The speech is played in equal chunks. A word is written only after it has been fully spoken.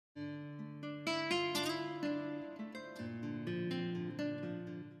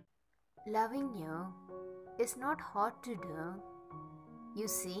Loving you is not hard to do. You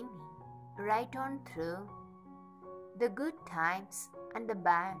see me right on through the good times and the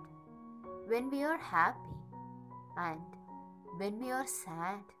bad, when we are happy and when we are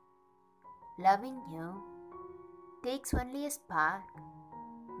sad. Loving you takes only a spark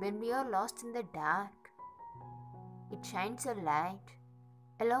when we are lost in the dark. It shines a light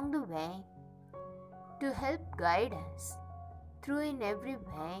along the way to help guide us through in every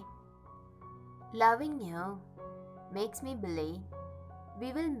way. Loving you makes me believe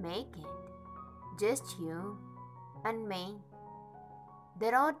we will make it, just you and me.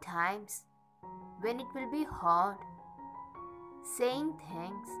 There are times when it will be hard, saying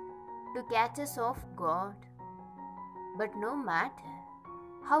things to catch us off guard. But no matter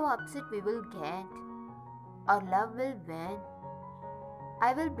how upset we will get, our love will win.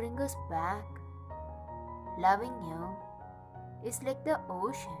 I will bring us back. Loving you is like the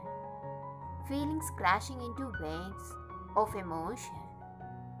ocean, feelings crashing into waves of emotion,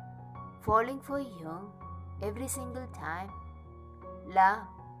 falling for you every single time. Love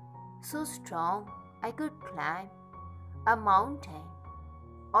so strong I could climb a mountain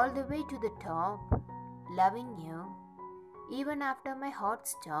all the way to the top. Loving you even after my heart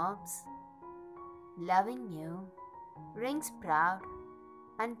stops. Loving you rings proud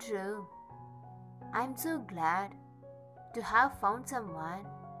and true. I'm so glad to have found someone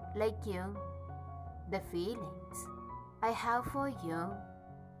like you. The feelings I have for you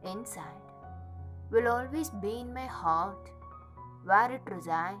inside will always be in my heart where it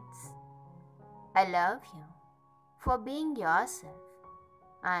resides. I love you for being yourself,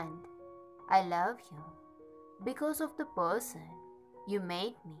 and I love you because of the person you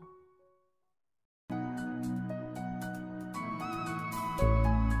made me.